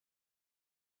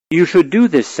You should do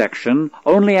this section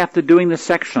only after doing the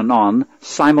section on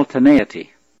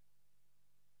simultaneity.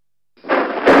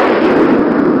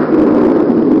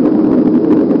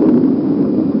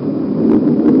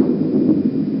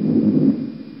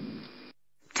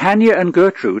 Tanya and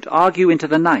Gertrude argue into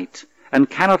the night and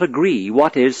cannot agree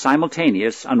what is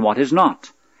simultaneous and what is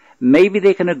not. Maybe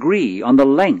they can agree on the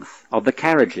length of the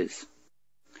carriages.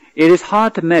 It is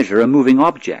hard to measure a moving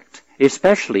object,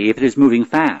 especially if it is moving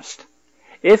fast.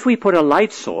 If we put a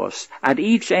light source at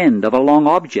each end of a long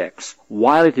object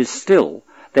while it is still,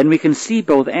 then we can see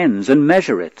both ends and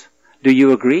measure it. Do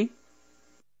you agree?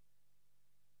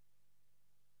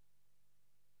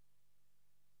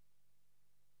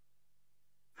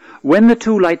 When the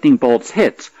two lightning bolts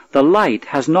hit, the light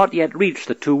has not yet reached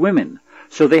the two women,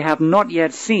 so they have not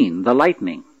yet seen the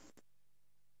lightning.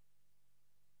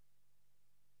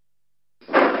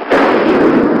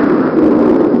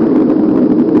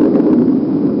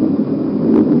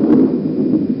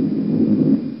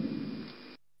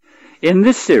 In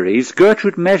this series,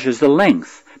 Gertrude measures the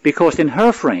length because in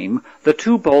her frame the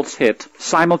two bolts hit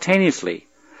simultaneously.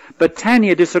 But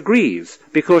Tanya disagrees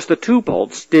because the two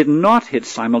bolts did not hit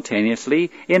simultaneously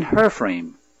in her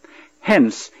frame.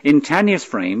 Hence, in Tanya's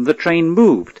frame, the train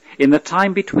moved in the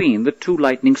time between the two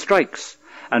lightning strikes,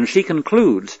 and she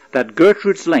concludes that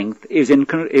Gertrude's length is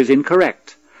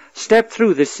incorrect. Step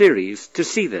through this series to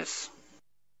see this.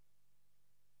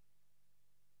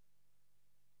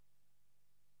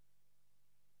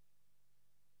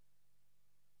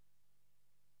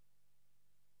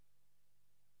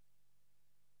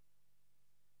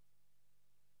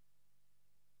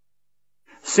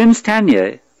 Since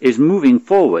Tanya is moving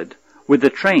forward with the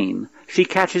train, she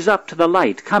catches up to the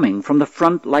light coming from the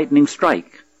front lightning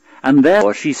strike, and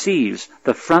therefore she sees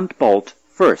the front bolt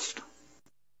first.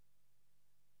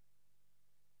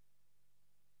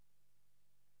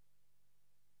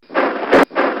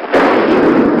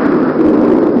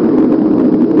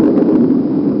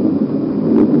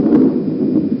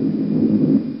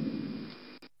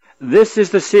 This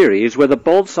is the series where the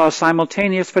bolts are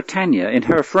simultaneous for Tanya in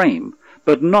her frame,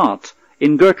 but not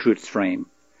in Gertrude's frame.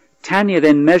 Tanya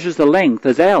then measures the length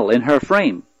as L in her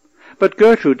frame, but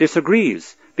Gertrude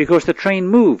disagrees because the train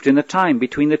moved in the time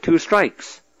between the two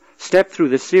strikes. Step through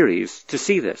this series to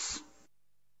see this.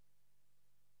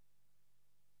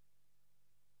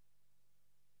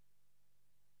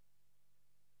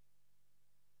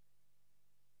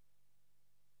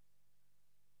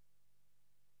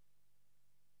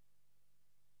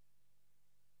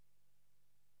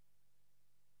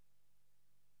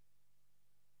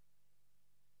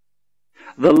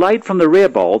 The light from the rear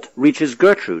bolt reaches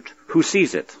Gertrude, who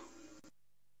sees it.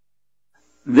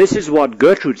 This is what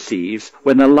Gertrude sees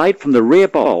when the light from the rear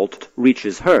bolt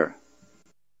reaches her.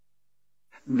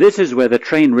 This is where the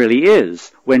train really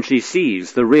is when she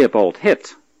sees the rear bolt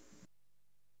hit.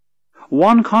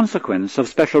 One consequence of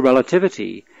special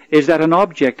relativity is that an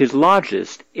object is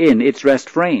largest in its rest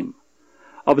frame.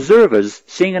 Observers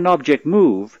seeing an object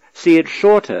move see it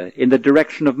shorter in the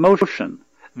direction of motion.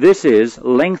 This is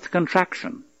length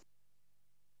contraction.